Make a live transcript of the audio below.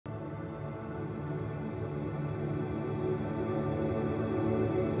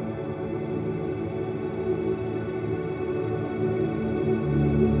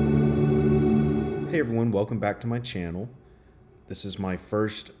Hey everyone, welcome back to my channel. This is my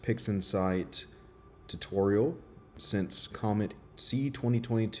first PixInsight tutorial since Comet C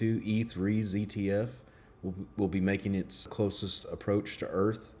 2022 E3 ZTF will be making its closest approach to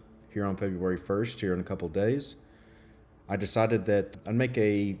Earth here on February 1st, here in a couple days. I decided that I'd make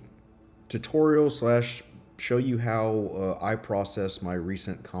a tutorial slash show you how I process my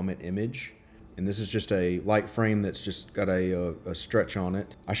recent Comet image. And this is just a light frame that's just got a stretch on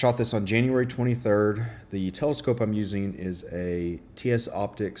it. I shot this on January 23rd. The telescope I'm using is a TS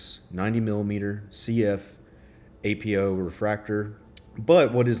Optics 90mm CF APO refractor.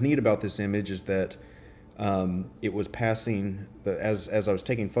 But what is neat about this image is that it was passing, as I was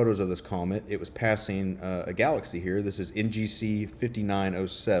taking photos of this comet, it was passing a galaxy here. This is NGC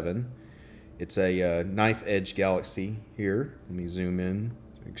 5907. It's a knife edge galaxy here. Let me zoom in.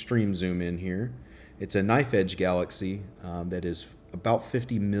 Extreme zoom in here. It's a knife edge galaxy that is about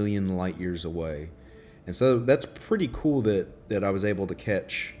 50 million light years away, and so that's pretty cool that I was able to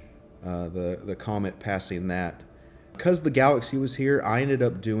catch the comet passing that. Because the galaxy was here, I ended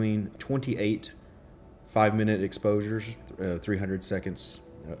up doing 28 5-minute exposures, 300 seconds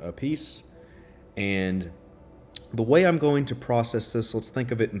a piece. And the way I'm going to process this, let's think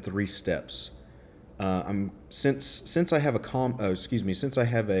of it in 3 steps. Since I have a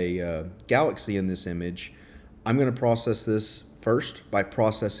galaxy in this image, I'm going to process this first by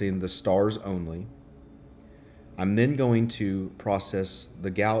processing the stars only. I'm then going to process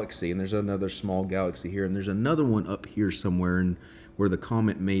the galaxy, and there's another small galaxy here, and there's another one up here somewhere, and where the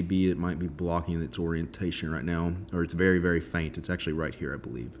comet may be, it might be blocking its orientation right now, or it's very, very faint. It's actually right here, I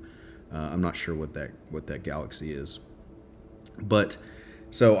believe. I'm not sure what that galaxy is, but.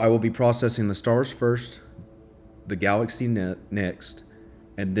 So I will be processing the stars first, the galaxy next,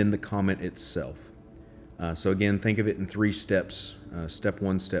 and then the comet itself. So again, think of it in 3 steps, step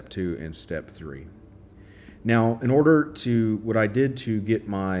 1, step 2, and step 3. Now, in order to, what I did to get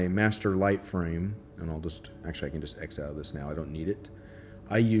my master light frame, and I can just X out of this now, I don't need it.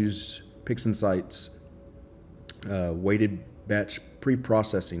 I used PixInsight's weighted batch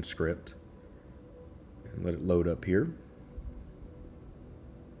pre-processing script. And let it load up here.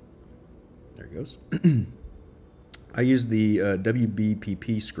 There it goes. I use the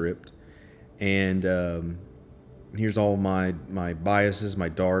WBPP script, and here's all my biases, my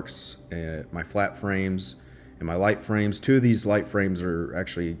darks, my flat frames, and my light frames. 2 of these light frames are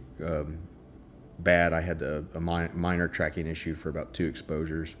actually bad. I had a minor tracking issue for about 2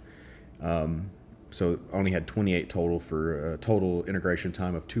 exposures. So I only had 28 total for a total integration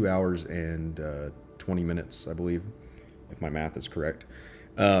time of 2 hours and 20 minutes, I believe, if my math is correct.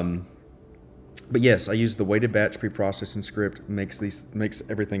 But yes, I use the weighted batch pre-processing script. Makes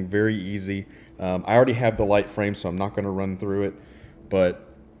everything very easy. I already have the light frame, so I'm not going to run through it. But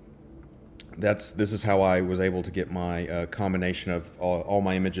this is how I was able to get my combination of all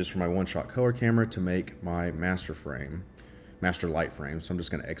my images from my one-shot color camera to make my master light frame. So I'm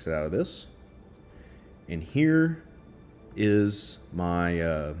just going to exit out of this. And here is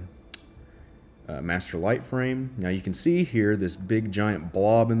my master light frame. Now you can see here this big giant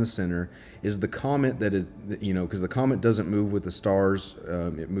blob in the center is the comet that is, because the comet doesn't move with the stars,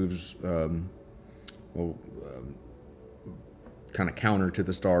 it moves kind of counter to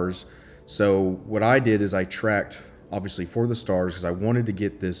the stars. So what I did is I tracked, obviously, for the stars, because I wanted to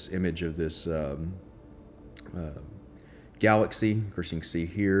get this image of this galaxy. Of course, you can see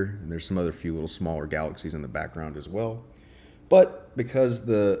here, and there's some other few little smaller galaxies in the background as well. But because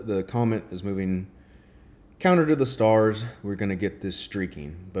the comet is moving counter to the stars, we're going to get this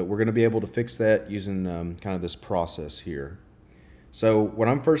streaking. But we're going to be able to fix that using kind of this process here. So what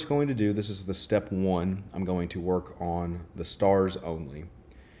I'm first going to do, this is the step 1, I'm going to work on the stars only.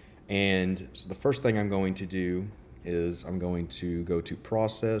 And so the first thing I'm going to do is I'm going to go to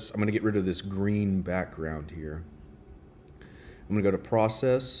process. I'm going to get rid of this green background here. I'm going to go to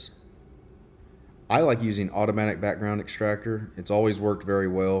process. I like using automatic background extractor. It's always worked very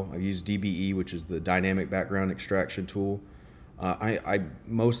well. I've used DBE, which is the dynamic background extraction tool.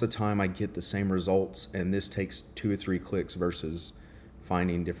 Most of the time I get the same results, and this takes 2 or 3 clicks versus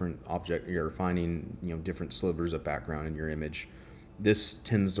finding different different slivers of background in your image. This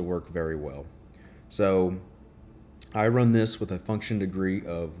tends to work very well. So I run this with a function degree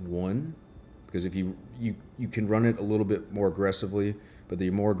of 1, because if you can run it a little bit more aggressively, but the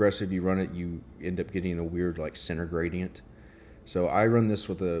more aggressive you run it, you end up getting a weird center gradient. So I run this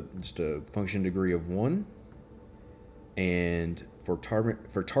with just a function degree of 1. And for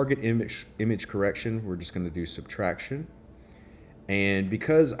target image correction, we're just going to do subtraction. And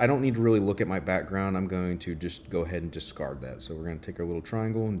because I don't need to really look at my background, I'm going to just go ahead and discard that. So we're going to take our little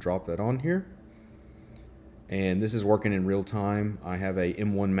triangle and drop that on here. And this is working in real time. I have a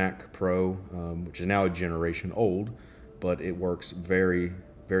M1 Mac Pro, which is now a generation old, but it works very,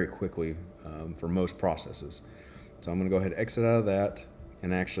 very quickly for most processes. So I'm going to go ahead and exit out of that.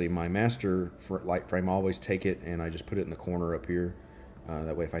 And actually, my master light frame, I always take it and I just put it in the corner up here.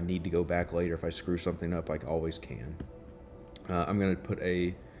 That way, if I need to go back later, if I screw something up, I always can. I'm going to put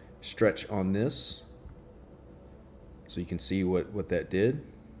a stretch on this so you can see what that did.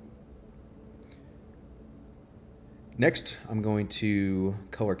 Next, I'm going to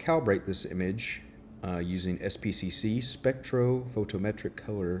color calibrate this image using SPCC,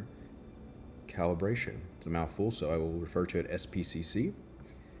 SpectroPhotometricColorCalibration. It's a mouthful, so I will refer to it as SPCC.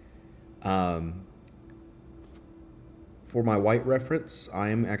 For my white reference, I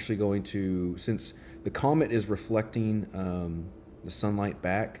am actually going to, since the comet is reflecting the sunlight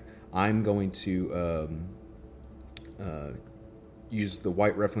back, I'm going to use the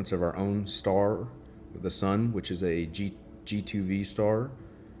white reference of our own star, the sun, which is a G2V star,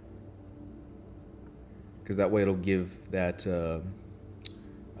 because that way it'll give that a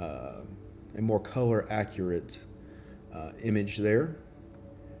more color accurate image there.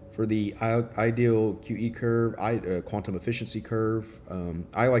 For the ideal QE curve, quantum efficiency curve,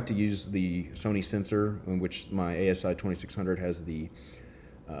 I like to use the Sony sensor, in which my ASI 2600 has the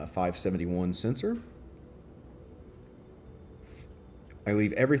 571 sensor. I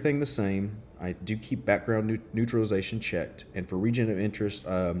leave everything the same. I do keep background neutralization checked, and for region of interest,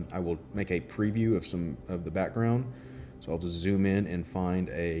 I will make a preview of some of the background. So I'll just zoom in and find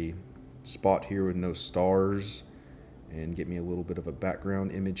a spot here with no stars and get me a little bit of a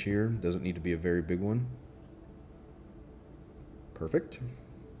background image here. Doesn't need to be a very big one. Perfect.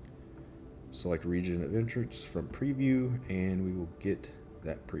 Select region of interest from preview, and we will get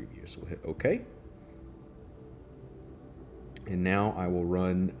that preview. So we'll hit OK. And now I will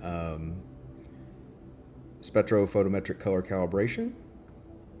run SpectroPhotometricColorCalibration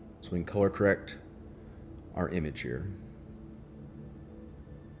so we can color correct our image here.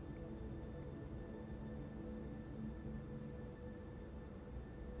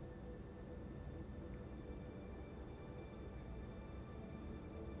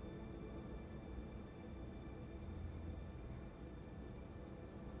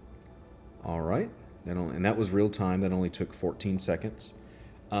 All right, and that was real time. That only took 14 seconds.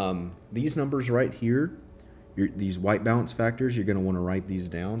 These numbers right here, these white balance factors, you're going to want to write these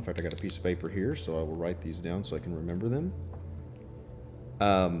down. In fact, I got a piece of paper here, so I will write these down so I can remember them.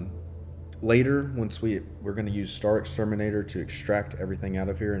 Later, once we're going to use StarXterminator to extract everything out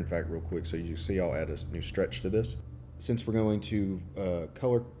of here. In fact, real quick, so you see, I'll add a new stretch to this. Since we're going to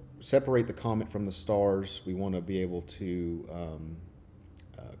separate the comet from the stars, we want to be able to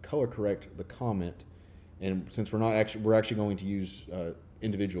color correct the comet, and since we're actually going to use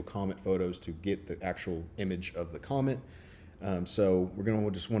individual comet photos to get the actual image of the comet, so we're going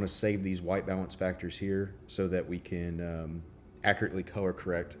to just want to save these white balance factors here so that we can accurately color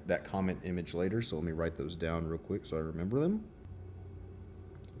correct that comet image later. So let me write those down real quick so I remember them.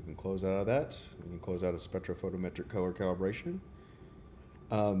 We can close out of that. We can close out of SpectroPhotometric color calibration.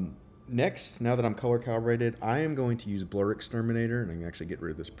 Next, now that I'm color calibrated, I am going to use BlurXterminator, and I can actually get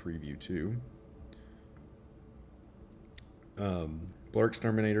rid of this preview too.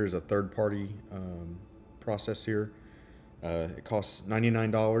 BlurXterminator is a third-party process here. It costs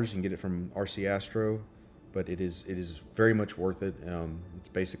 $99. You can get it from RC Astro, but it is very much worth it. It's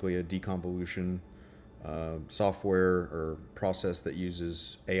basically a deconvolution software or process that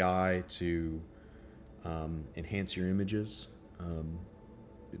uses AI to enhance your images.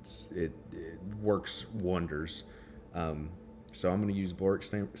 It works wonders. So I'm going to use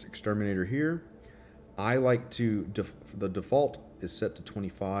BlurXterminator here. I like to, the default is set to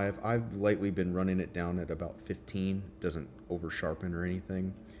 25. I've lately been running it down at about 15. Doesn't over sharpen or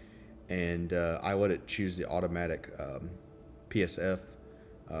anything. And I let it choose the automatic PSF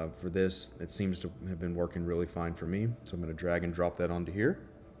for this. It seems to have been working really fine for me. So I'm going to drag and drop that onto here.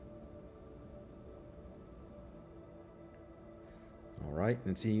 All right,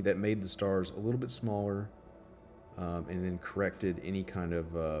 and see that made the stars a little bit smaller, and then corrected any kind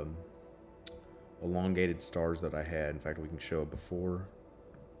of elongated stars that I had. In fact, we can show a before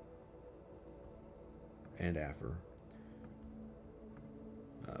and after.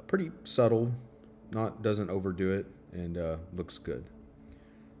 Pretty subtle, doesn't overdo it, and looks good.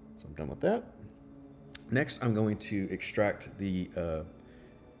 So I'm done with that. Next, I'm going to extract the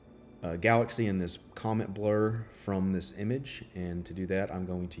galaxy and this comet blur from this image, and to do that I'm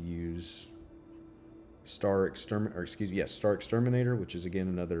going to use StarXterminator, which is again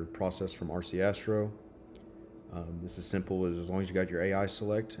another process from RC Astro. This is simple as long as you got your AI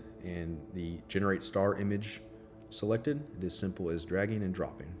select and the generate star image selected. It is simple as dragging and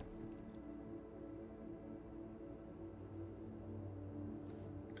dropping.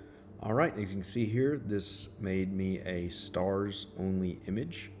 All right, as you can see here, this made me a stars only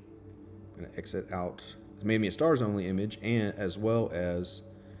image. I'm going to exit out. It made me a stars only image, and as well as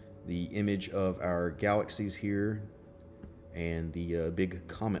the image of our galaxies here and the big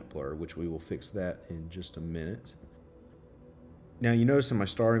comet blur, which we will fix that in just a minute. Now you notice in my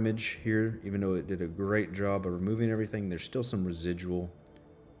star image here, even though it did a great job of removing everything, there's still some residual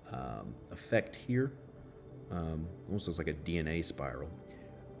effect here. Almost looks like a DNA spiral.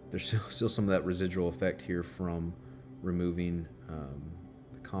 There's still some of that residual effect here from removing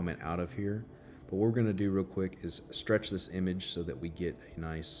the comet out of here. But what we're going to do real quick is stretch this image so that we get a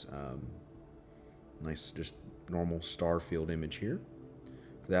nice, nice just normal star field image here.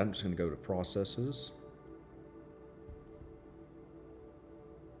 For that, I'm just going to go to Processes.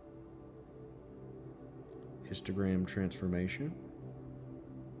 Histogram Transformation.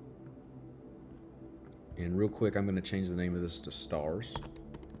 And real quick, I'm going to change the name of this to Stars.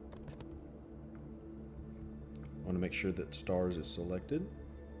 I want to make sure that Stars is selected.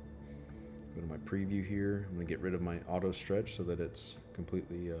 Go to my preview here. I'm going to get rid of my auto stretch so that it's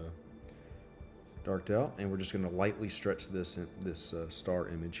completely darked out, and we're just going to lightly stretch this star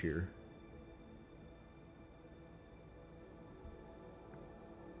image here.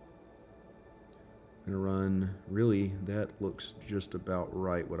 I'm going to run. Really, that looks just about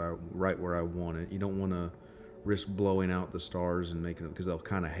right. Right where I want it. You don't want to risk blowing out the stars and making it, because they'll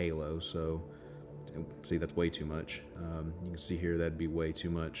kind of halo. So see, that's way too much. You can see here that'd be way too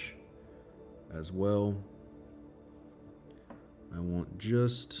much as well. I want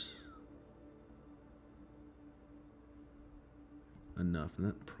just enough, and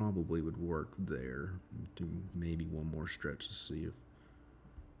that probably would work there. Do maybe one more stretch to see if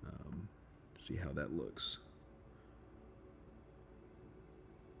see how that looks.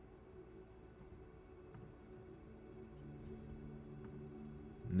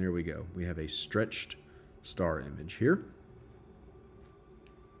 And there we go. We have a stretched star image here.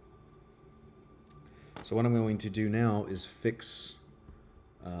 So what I'm going to do now is fix,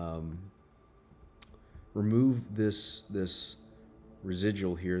 remove this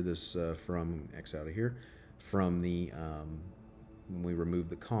residual here, this from X out of here, from the when we remove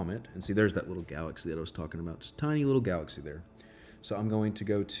the comet. And see, there's that little galaxy that I was talking about, just tiny little galaxy there. So I'm going to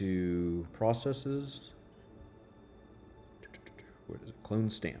go to Processes. What is it? Clone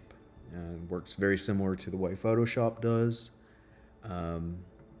Stamp. Works very similar to the way Photoshop does.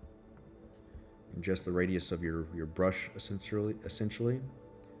 Just the radius of your brush essentially.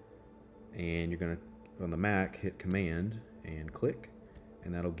 And you're going to, on the Mac, hit Command and click,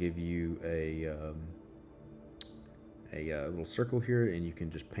 and that'll give you a little circle here, and you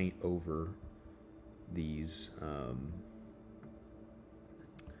can just paint over these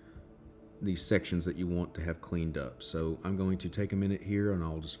sections that you want to have cleaned up. So I'm going to take a minute here, and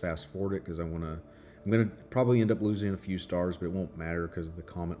I'll just fast forward it because I'm going to probably end up losing a few stars, but it won't matter because the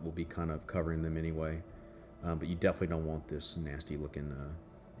comet will be kind of covering them anyway. But you definitely don't want this nasty looking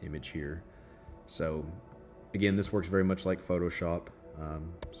image here. So again, this works very much like Photoshop.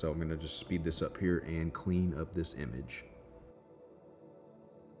 So I'm going to just speed this up here and clean up this image.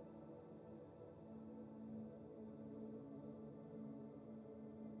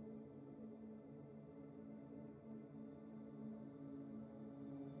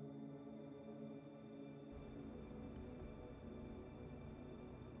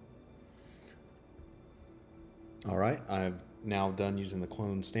 All right, I've now done using the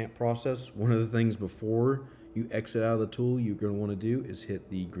clone stamp process. One of the things before you exit out of the tool you're going to want to do is hit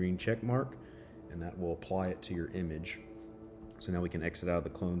the green check mark, and that will apply it to your image. So now we can exit out of the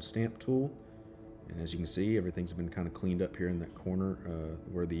clone stamp tool, and as you can see, everything's been kind of cleaned up here in that corner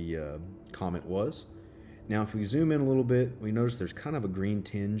where the comet was. Now if we zoom in a little bit, we notice there's kind of a green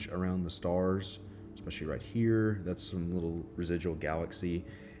tinge around the stars, especially right here. That's some little residual galaxy.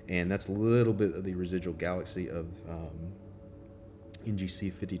 And that's a little bit of the residual galaxy of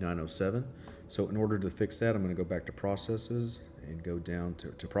NGC 5907. So in order to fix that, I'm going to go back to Processes and go down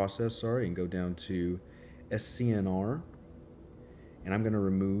to Process, sorry, and go down to SCNR. And I'm going to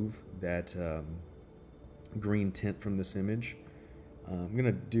remove that green tint from this image. I'm going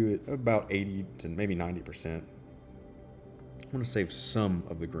to do it about 80 to maybe 90%. I want to save some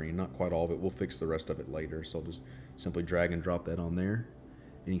of the green, not quite all of it. We'll fix the rest of it later. So I'll just simply drag and drop that on there.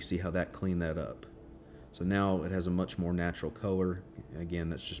 And you see how that cleaned that up. So now it has a much more natural color. Again,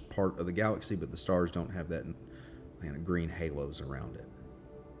 that's just part of the galaxy, but the stars don't have that kind of green halos around it.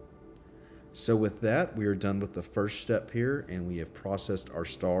 So with that, we are done with the first step here, and we have processed our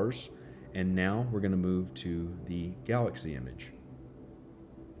stars. And now we're going to move to the galaxy image.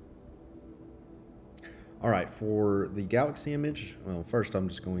 All right, for the galaxy image, well, first I'm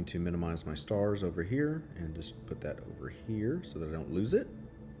just going to minimize my stars over here and just put that over here so that I don't lose it.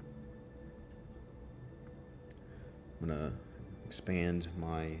 I'm going to expand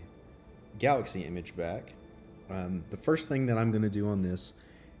my galaxy image back. The first thing that I'm going to do on this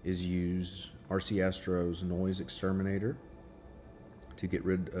is use RC Astro's NoiseXterminator to get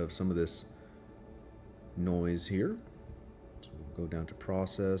rid of some of this noise here. So we'll go down to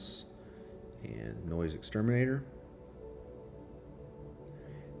Process and NoiseXterminator.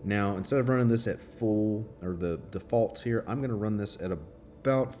 Now, instead of running this at full, or the defaults here, I'm going to run this at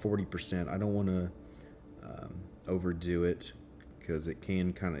about 40%. I don't want to overdo it, because it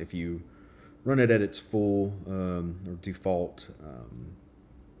can kind of, if you run it at its full or default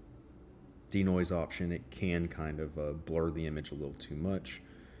denoise option, it can kind of blur the image a little too much.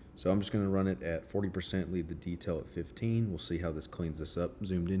 So I'm just going to run it at 40%, leave the detail at 15. We'll see how this cleans this up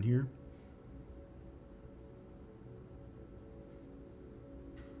zoomed in here.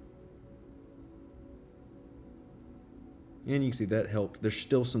 And you can see that helped. There's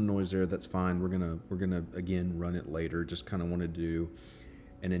still some noise there. That's fine. We're gonna again run it later. Just kind of want to do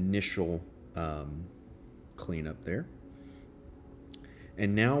an initial cleanup there.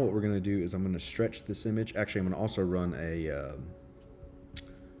 And now what we're gonna do is I'm gonna stretch this image. Actually, I'm gonna also run a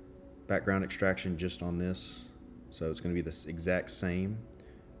background extraction just on this. So it's gonna be this exact same.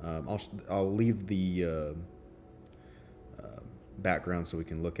 I'll leave the background so we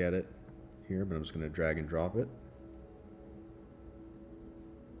can look at it here, but I'm just gonna drag and drop it.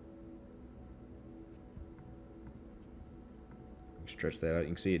 Stretch that out. You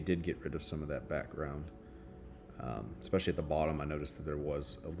can see it did get rid of some of that background, especially at the bottom. I noticed that there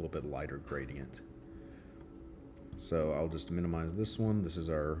was a little bit lighter gradient. So I'll just minimize this one. This is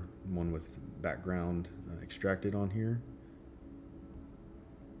our one with background extracted on here.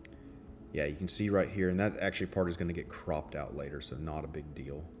 Yeah, you can see right here, and that actually part is going to get cropped out later, so not a big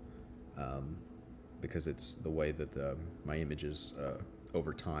deal, because it's the way that my images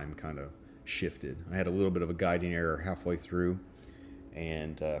over time kind of shifted. I had a little bit of a guiding error halfway through,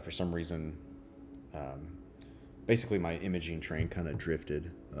 and for some reason, basically my imaging train kind of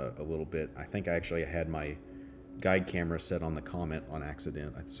drifted a little bit. I think I actually had my guide camera set on the Comet on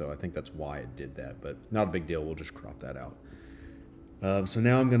accident, so I think that's why it did that, but not a big deal. We'll just crop that out. So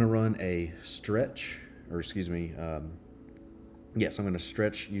now I'm going to run a stretch, or excuse me, yes, I'm going to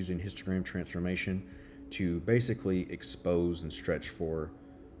stretch using Histogram Transformation to basically expose and stretch for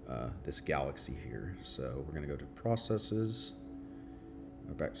this galaxy here. So we're going to go to Processes,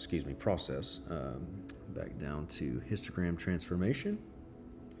 or back, excuse me, Process, back down to Histogram Transformation.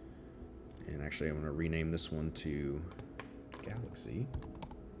 And actually I'm going to rename this one to Galaxy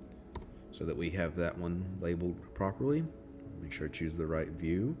so that we have that one labeled properly. Make sure I choose the right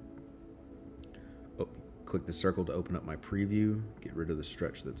view. Oh, click the circle to open up my preview. Get rid of the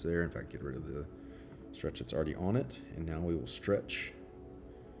stretch that's there. In fact, get rid of the stretch that's already on it. And now we will stretch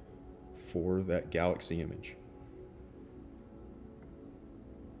for that galaxy image.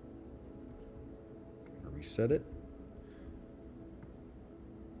 Reset it.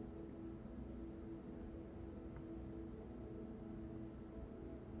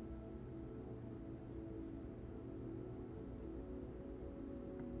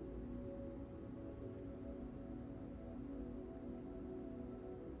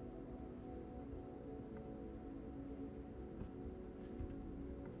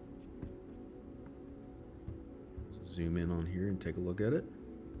 Zoom in on here and take a look at it.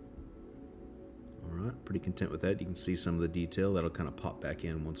 All right, pretty content with that. You can see some of the detail that'll kind of pop back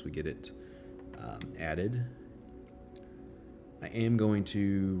in once we get it added. I am going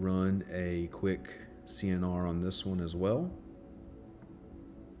to run a quick CNR on this one as well.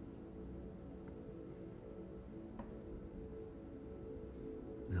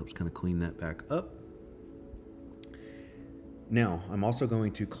 It helps kind of clean that back up. Now, I'm also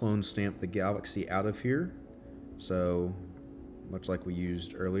going to clone stamp the galaxy out of here. So, much like we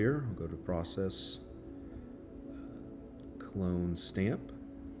used earlier, I'll go to Process, Clone Stamp,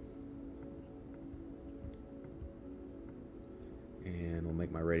 and we'll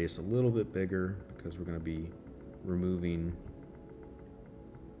make my radius a little bit bigger because we're going to be removing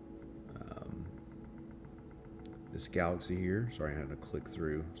this galaxy here. Sorry, I had to click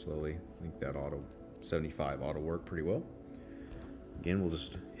through slowly. I think that 75 ought to work pretty well. Again, we'll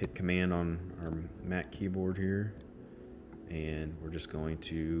just hit Command on our Mac keyboard here, and we're just going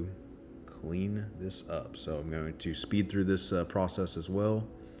to clean this up. So I'm going to speed through this process as well.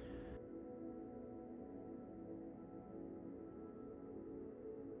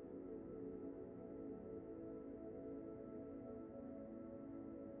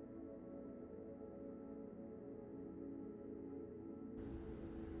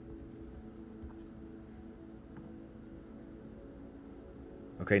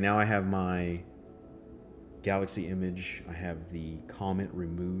 Okay, now I have my galaxy image. I have the comet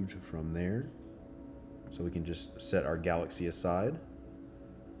removed from there. So we can just set our galaxy aside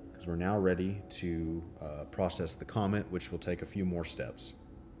because we're now ready to process the comet, which will take a few more steps.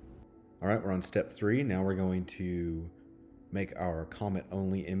 All right, we're on step 3. Now we're going to make our comet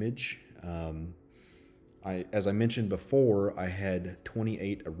only image. As I mentioned before, I had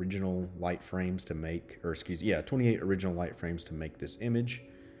 28 original light frames to make, 28 original light frames to make this image,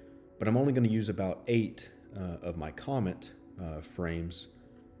 but I'm only going to use about 8 of my comet frames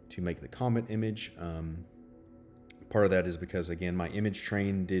to make the comet image. Part of that is because, again, my image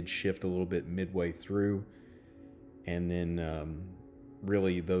train did shift a little bit midway through, and then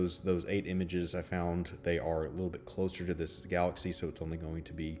really those 8 images I found, they are a little bit closer to this galaxy, so it's only going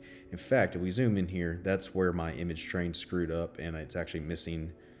to be, in fact, if we zoom in here, that's where my image train screwed up, and it's actually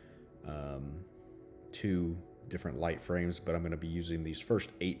missing 2 different light frames, but I'm going to be using these first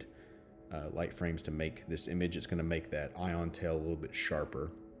 8 light frames to make this image. It's going to make that ion tail a little bit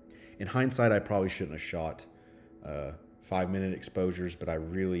sharper. In hindsight, I probably shouldn't have shot 5-minute exposures, but I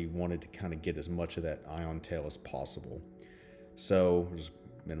really wanted to kind of get as much of that ion tail as possible. So we'll just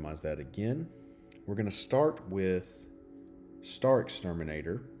minimize that again. We're going to start with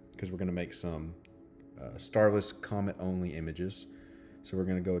StarXterminator because we're going to make some starless comet only images. So we're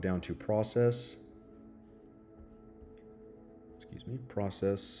going to go down to process.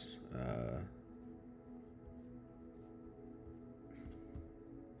 Process.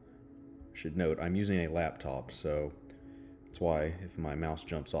 Should note I'm using a laptop, so that's why if my mouse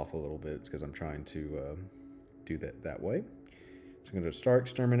jumps off a little bit, it's because I'm trying to do that way. So I'm going to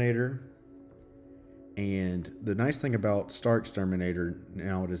StarXterminator, and the nice thing about StarXterminator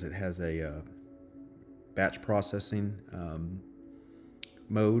now is it has a batch processing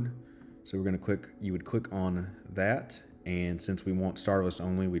mode. So we're going to you would click on that, and since we want starless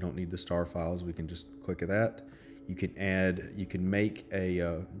only, we don't need the star files. We can just click that. You can make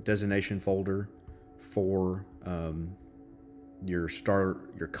a designation folder for your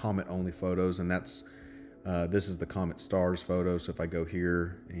comet only photos, and that's this is the comet stars photo. So if I go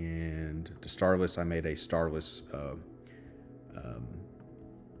here and to starless, I made a starless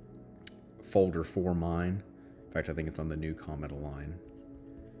folder for mine. In fact, I think it's on the new comet align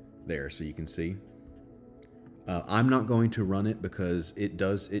there, so you can see. I'm not going to run it because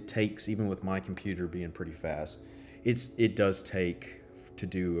it takes, even with my computer being pretty fast, it does take, to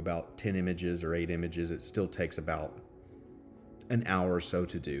do about 10 images or 8 images, it still takes about an hour or so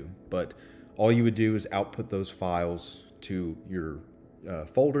to do. But all you would do is output those files to your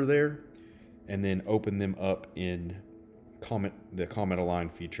folder there, and then open them up in the Comet Align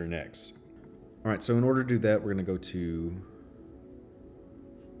feature next. All right, so in order to do that, we're going to go to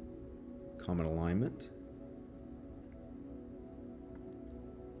Comet Alignment.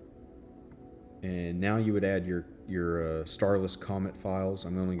 And now you would add your starless comet files.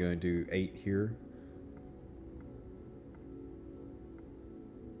 I'm only going to do 8 here.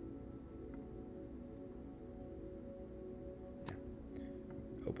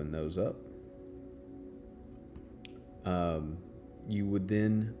 Open those up. What you would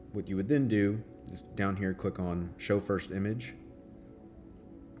then do is down here, click on Show First Image,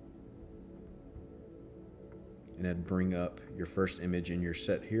 and that'd bring up your first image in your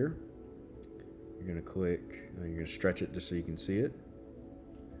set here. You're going to click, you're going to stretch it just so you can see it.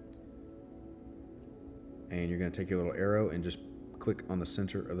 And you're going to take your little arrow and just click on the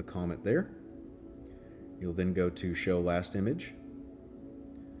center of the comet there. You'll then go to Show Last Image.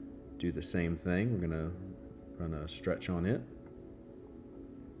 Do the same thing. We're going to run a stretch on it.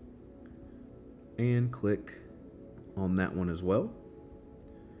 And click on that one as well.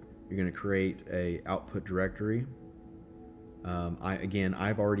 You're going to create a output directory.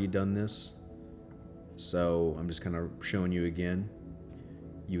 I've already done this, so I'm just kind of showing you again.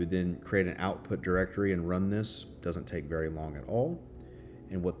 You would then create an output directory and run this. Doesn't take very long at all.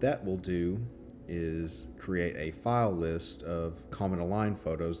 And what that will do is create a file list of Comet Align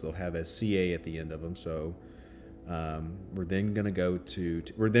photos. They'll have a CA at the end of them. So we're then going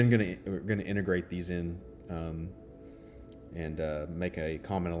to integrate these in and make a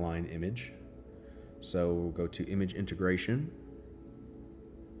Comet Align image. So we'll go to Image Integration.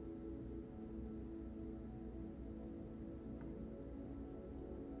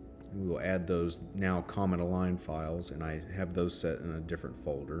 We will add those now Comet Align files, and I have those set in a different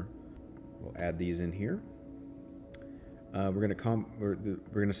folder. We'll add these in here. We're going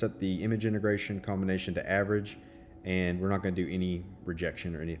to set the image integration combination to average, and we're not going to do any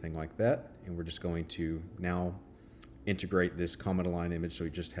rejection or anything like that. And we're just going to now integrate this Comet Align image so we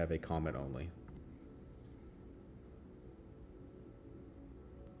just have a comet only.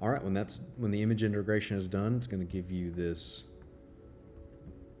 All right, when the image integration is done, it's going to give you this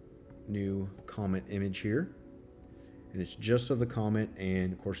new comet image here, and it's just of the comet,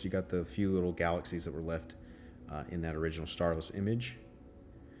 and of course you got the few little galaxies that were left in that original starless image.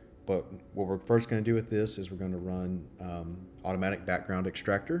 But what we're first going to do with this is we're going to run automatic background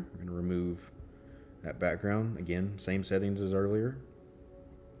extractor. We're going to remove that background. Again, same settings as earlier.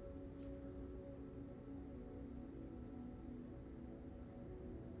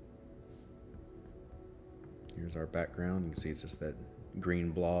 Here's our background. You can see it's just that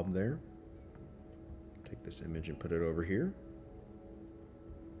green blob there. Take this image and put it over here.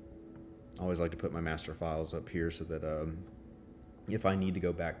 I always like to put my master files up here so that if I need to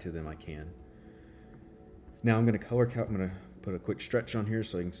go back to them, I can. Now I'm going to put a quick stretch on here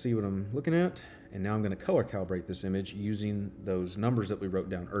so I can see what I'm looking at. And now I'm going to color calibrate this image using those numbers that we wrote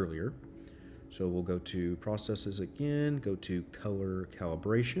down earlier. So we'll go to Processes again, go to Color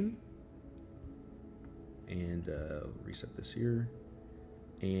Calibration, and reset this here.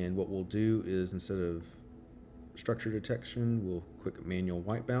 And what we'll do is, instead of structure detection, we'll click manual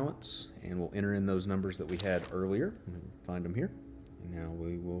white balance, and we'll enter in those numbers that we had earlier. Find them here. And now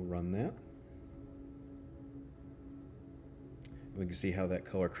we will run that. We can see how that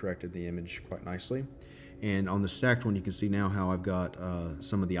color corrected the image quite nicely. And on the stacked one, you can see now how I've got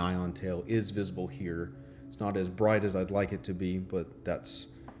some of the ion tail is visible here. It's not as bright as I'd like it to be, but that's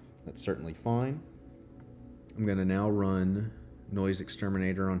certainly fine. I'm going to now run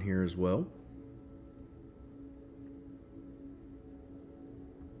NoiseXterminator on here as well.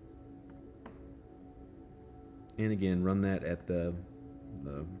 And again, run that at the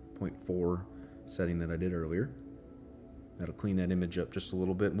 0.4 setting that I did earlier. That'll clean that image up just a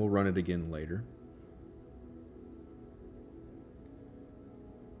little bit, and we'll run it again later.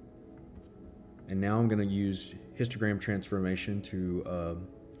 And now I'm going to use Histogram Transformation to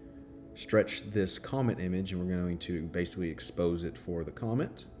stretch this comet image, and we're going to basically expose it for the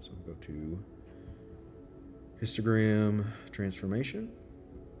comet. So we'll go to Histogram Transformation.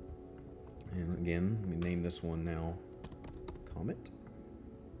 And again, let me name this one now Comet.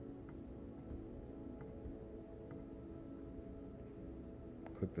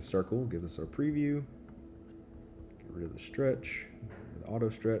 Click the circle, give us our preview. Get rid of the stretch, the auto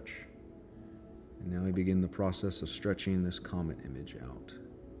stretch. And now we begin the process of stretching this comet image out.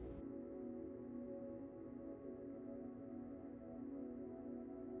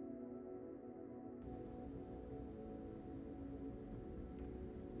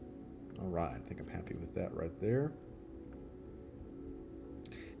 All right, I think I'm happy with that right there.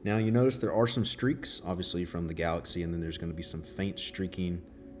 Now you notice there are some streaks, obviously from the galaxy, and then there's going to be some faint streaking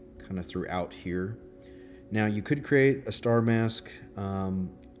kind of throughout here. Now you could create a star mask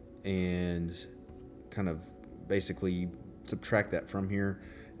and kind of basically subtract that from here.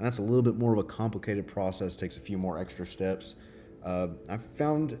 And that's a little bit more of a complicated process, takes a few more extra steps. I've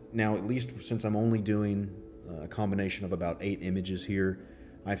found now, at least since I'm only doing a combination of about 8 images here,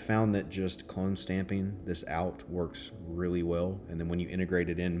 I found that just clone stamping this out works really well. And then when you integrate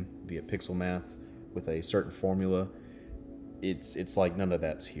it in via pixel math with a certain formula, it's like none of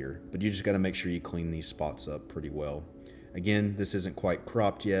that's here. But you just got to make sure you clean these spots up pretty well. Again, this isn't quite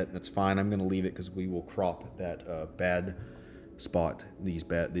cropped yet. That's fine. I'm going to leave it because we will crop that bad spot, these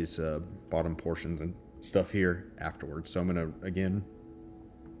bottom portions and stuff here afterwards. So I'm going to, again,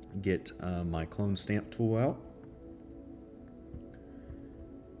 get my clone stamp tool out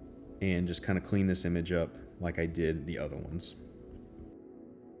and just kind of clean this image up like I did the other ones.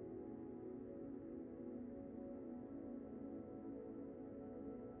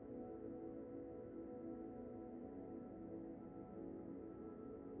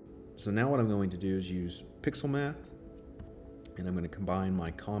 So now what I'm going to do is use pixel math, and I'm going to combine my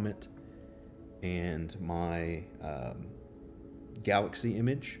comet and my galaxy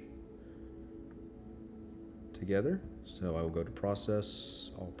image together. So I will go to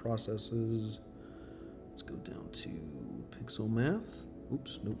Process, All Processes. Let's go down to Pixel Math.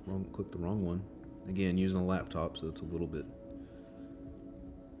 Oops, nope, clicked the wrong one. Again, using a laptop, so it's a little bit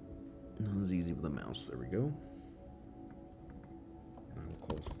not as easy with a mouse. There we go. And I will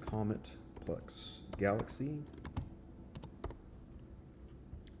call this Comet Plex Galaxy.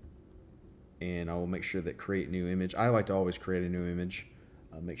 And I will make sure that Create New Image. I like to always create a new image.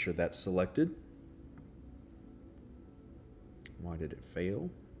 Make sure that's selected. Why did it fail?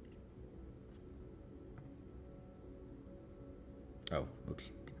 Oh,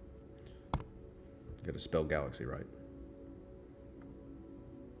 oops. Got to spell galaxy right.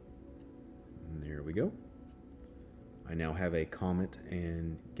 And there we go. I now have a comet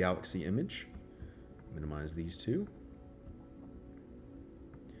and galaxy image. Minimize these two.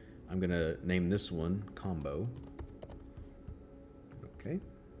 I'm going to name this one Combo. Okay.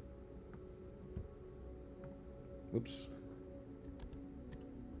 Whoops.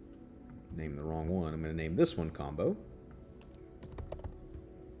 Name the wrong one. I'm going to name this one Combo.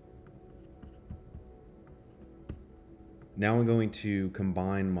 Now I'm going to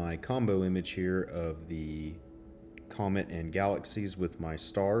combine my combo image here of the comet and galaxies with my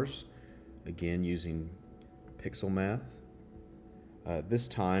stars, again using pixel math. This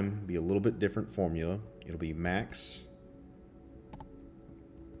time be a little bit different formula. It'll be max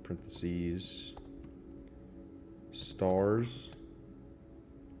parentheses stars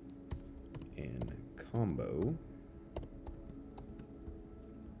and combo.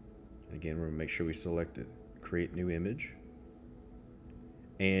 Again, we're going to make sure we select it, create new image.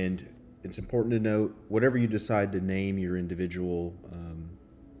 And it's important to note, whatever you decide to name your individual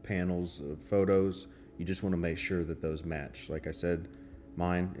panels of photos, you just want to make sure that those match. Like I said,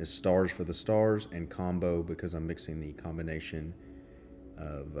 mine is stars for the stars and combo because I'm mixing the combination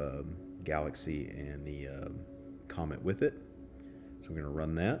of galaxy and the comet with it. So we're going to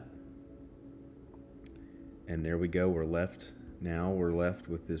run that. And there we go. We're left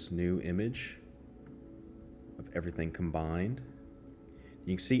with this new image of everything combined.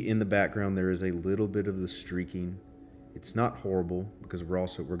 You can see in the background there is a little bit of the streaking. It's not horrible because we're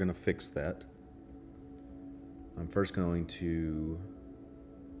going to fix that. I'm first going to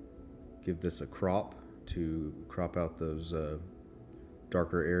give this a crop to crop out those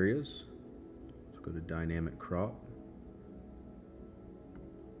darker areas. Let's go to dynamic crop.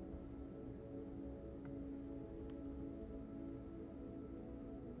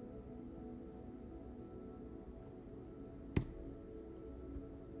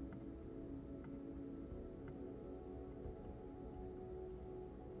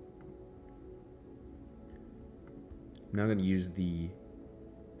 I'm now going to use the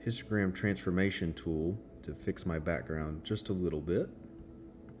Histogram Transformation tool to fix my background just a little bit.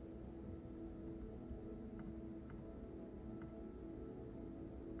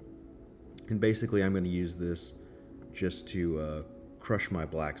 And basically I'm going to use this just to crush my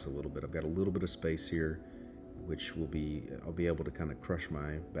blacks a little bit. I've got a little bit of space here, which will be, I'll be able to kind of crush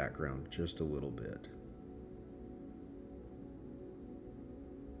my background just a little bit.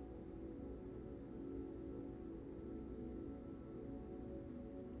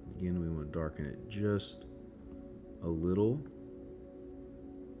 Again, we want to darken it just a little.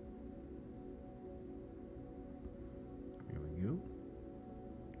 There we go.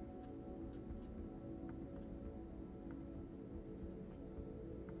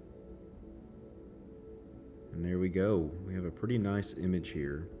 And there we go. We have a pretty nice image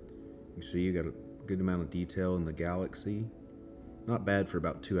here. You see you got a good amount of detail in the galaxy. Not bad for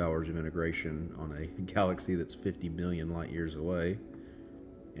about 2 hours of integration on a galaxy that's 50 million light years away.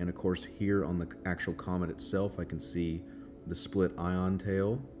 And of course here on the actual comet itself I can see the split ion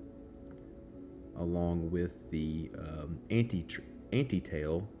tail along with the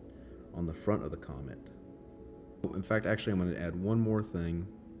anti-tail on the front of the comet. In fact, actually I'm going to add one more thing.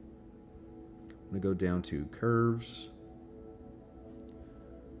 I'm going to go down to curves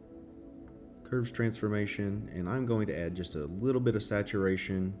transformation, and I'm going to add just a little bit of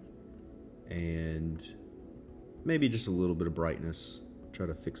saturation and maybe just a little bit of brightness. Try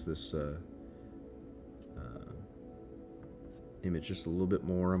to fix this image just a little bit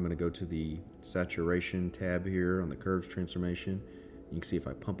more. I'm going to go to the saturation tab here on the curves transformation. You can see if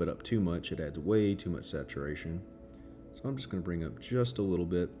I pump it up too much, it adds way too much saturation. So I'm just going to bring up just a little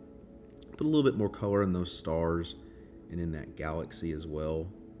bit, put a little bit more color in those stars and in that galaxy as well.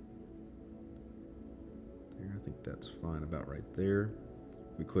 There, I think that's fine about right there.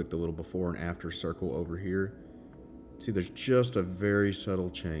 We click the little before and after circle over here. See, there's just a very subtle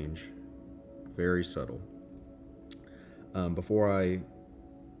change. Very subtle. Before I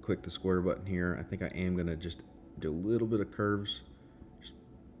click the square button here, I think I am going to just do a little bit of curves. Just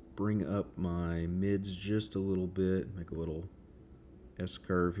bring up my mids just a little bit. Make a little S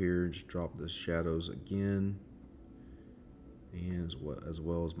curve here. Just drop the shadows again. And as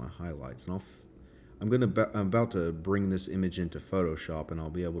well as my highlights. And I'm about to bring this image into Photoshop, and I'll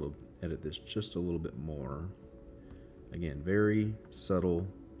be able to edit this just a little bit more. Again, very subtle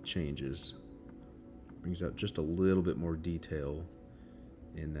changes. Brings out just a little bit more detail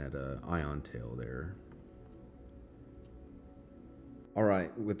in that ion tail there.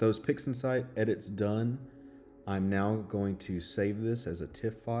 Alright, with those PixInsight edits done, I'm now going to save this as a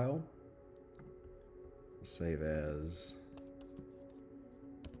TIFF file. Save as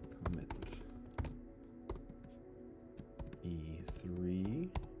Comet E3.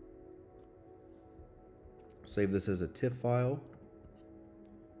 Save this as a TIFF file.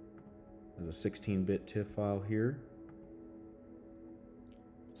 the 16-bit TIFF file here,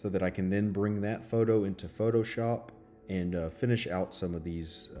 so that I can then bring that photo into Photoshop and finish out some of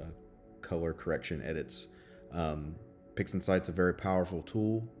these color correction edits. PixInsight's a very powerful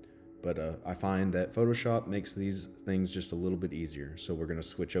tool, but I find that Photoshop makes these things just a little bit easier, so we're going to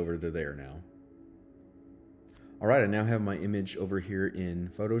switch over to there now. Alright, I now have my image over here in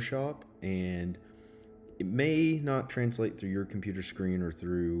Photoshop, and it may not translate through your computer screen or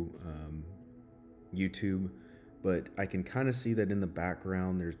through YouTube, but I can kind of see that in the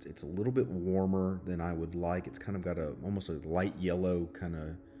background it's a little bit warmer than I would like. It's kind of got almost a light yellow kind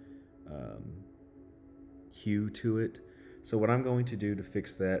of hue to it. So what I'm going to do to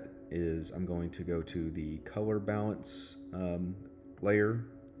fix that is I'm going to go to the color balance layer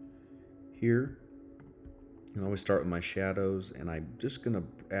here. And I always start with my shadows, and I'm just going to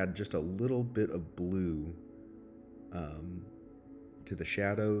add just a little bit of blue to the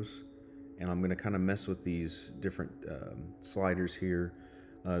shadows. And I'm going to kind of mess with these different sliders here,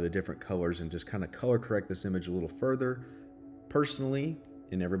 the different colors, and just kind of color correct this image a little further. Personally,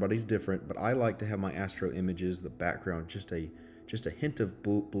 and everybody's different, but I like to have my astro images, the background, just a hint of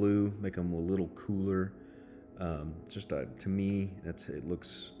blue, make them a little cooler. To me, it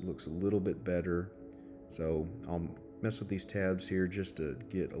looks a little bit better. So I'll mess with these tabs here just to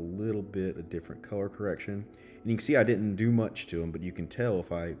get a little bit of different color correction. And you can see I didn't do much to them, but you can tell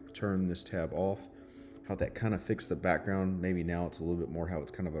if I turn this tab off, how that kind of fixed the background. Maybe now it's a little bit more how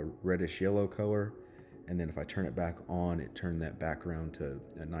it's kind of a reddish yellow color. And then if I turn it back on, it turned that background to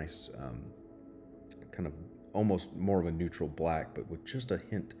a nice kind of almost more of a neutral black, but with just a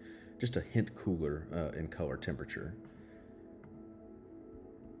hint cooler in color temperature.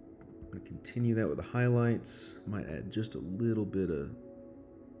 I'm going to continue that with the highlights. Might add just a little bit of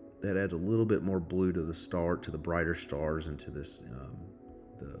that, adds a little bit more blue to the brighter stars, and to this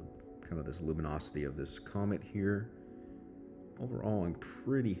the kind of this luminosity of this comet here. Overall, I'm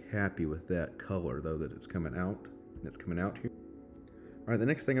pretty happy with that color though that it's coming out. That's coming out here. All right, the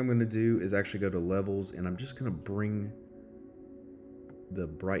next thing I'm going to do is actually go to levels, and I'm just going to bring the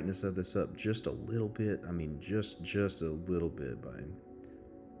brightness of this up just a little bit. I mean, just a little bit, by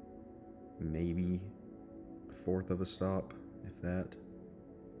maybe a fourth of a stop, if that.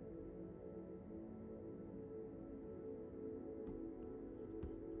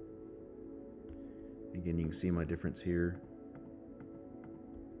 Again, you can see my difference here.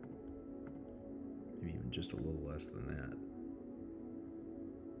 Maybe even just a little less than that.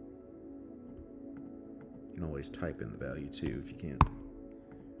 You can always type in the value too if you can't.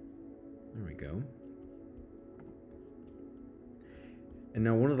 There we go. And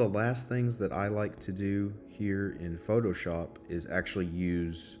now one of the last things that I like to do here in Photoshop is actually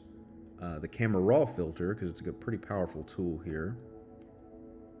use the camera raw filter, because it's a pretty powerful tool here.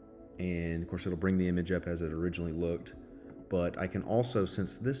 And of course it'll bring the image up as it originally looked. But I can also,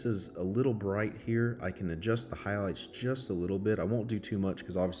 since this is a little bright here, I can adjust the highlights just a little bit. I won't do too much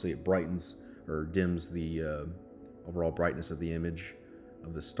because obviously it brightens or dims the overall brightness of the image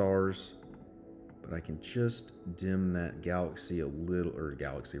of the stars. But I can just dim that galaxy a little, or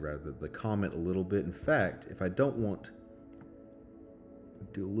galaxy rather, the comet a little bit. In fact, if I don't want,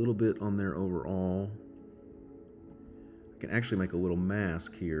 do a little bit on there overall. I can actually make a little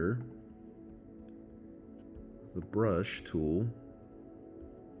mask here. The brush tool.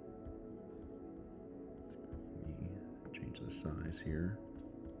 Let me change the size here.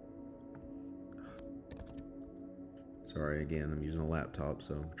 Sorry, again, I'm using a laptop,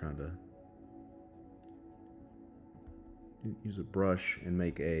 so I'm trying to use a brush and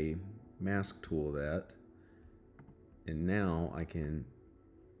make a mask tool of that. And now I can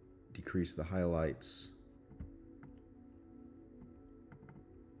decrease the highlights.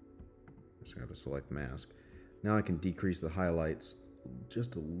 Just have to select mask. Now I can decrease the highlights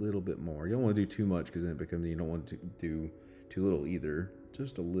just a little bit more. You don't want to do too much because then it becomes, you don't want to do too little either.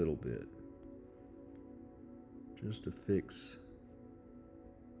 Just a little bit. Just to fix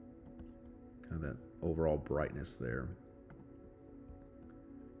kind of that overall brightness there.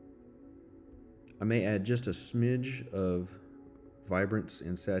 I may add just a smidge of vibrance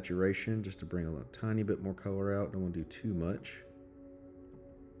and saturation just to bring a tiny bit more color out. Don't want to do too much.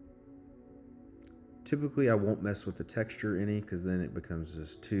 Typically I won't mess with the texture any, because then it becomes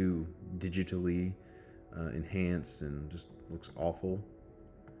just too digitally enhanced and just looks awful.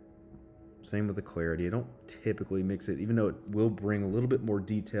 Same with the clarity. I don't typically mix it, even though it will bring a little bit more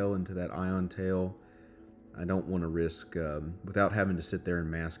detail into that ion tail. I don't want to risk, without having to sit there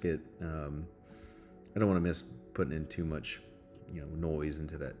and mask it, I don't want to miss putting in too much, noise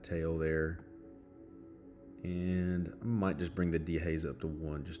into that tail there. And I might just bring the dehaze up to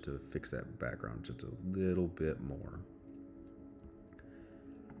 1 just to fix that background just a little bit more.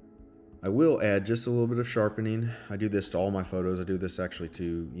 I will add just a little bit of sharpening. I do this to all my photos. I do this actually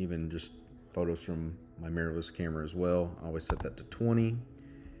to even just photos from my mirrorless camera as well. I always set that to 20.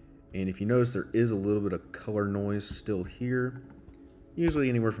 And if you notice, there is a little bit of color noise still here. Usually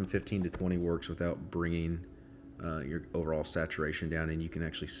anywhere from 15 to 20 works without bringing your overall saturation down. And you can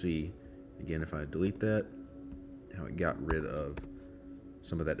actually see, again, if I delete that, how it got rid of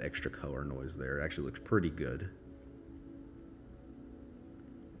some of that extra color noise there. It actually looks pretty good.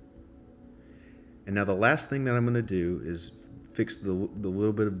 And now the last thing that I'm going to do is fix the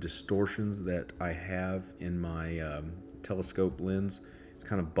little bit of distortions that I have in my telescope lens. It's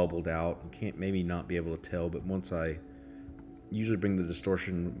kind of bubbled out. You can't maybe not be able to tell, but once I usually bring the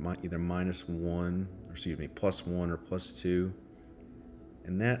distortion either -1, or excuse me, +1 or +2,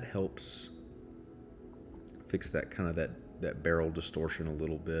 and that helps fix that kind of that barrel distortion a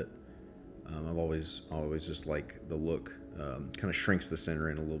little bit. I've always just like the look, kind of shrinks the center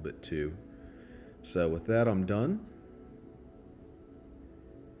in a little bit too. So with that, I'm done.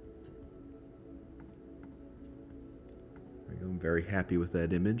 There you go. I'm very happy with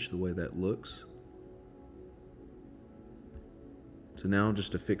that image, the way that looks. So now,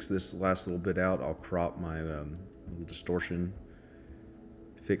 just to fix this last little bit out, I'll crop my little distortion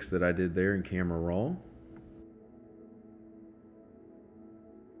fix that I did there in Camera Raw.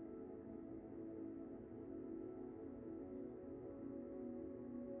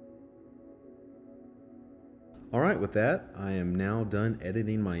 Alright, with that, I am now done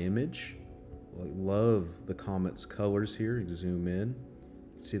editing my image. I love the Comet's colors here. You can zoom in.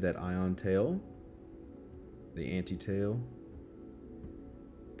 See that ion tail, the anti-tail.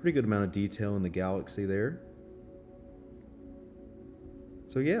 Pretty good amount of detail in the galaxy there.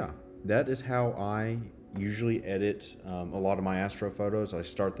 So yeah, that is how I usually edit a lot of my astro photos. I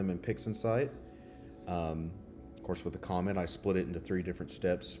start them in PixInsight. Of course, with the Comet, I split it into 3 different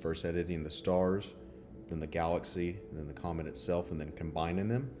steps. First editing the stars, then the galaxy, then the comet itself, and then combining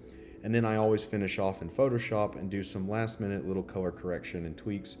them. And then I always finish off in Photoshop and do some last minute little color correction and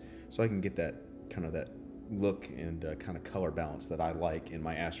tweaks so I can get that kind of that look and kind of color balance that I like in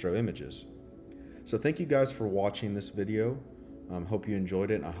my astro images. So thank you guys for watching this video. Hope you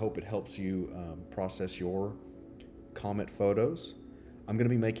enjoyed it, and I hope it helps you process your comet photos. I'm going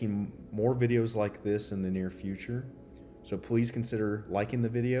to be making more videos like this in the near future, so please consider liking the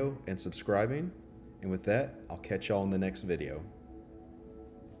video and subscribing. And with that, I'll catch y'all in the next video.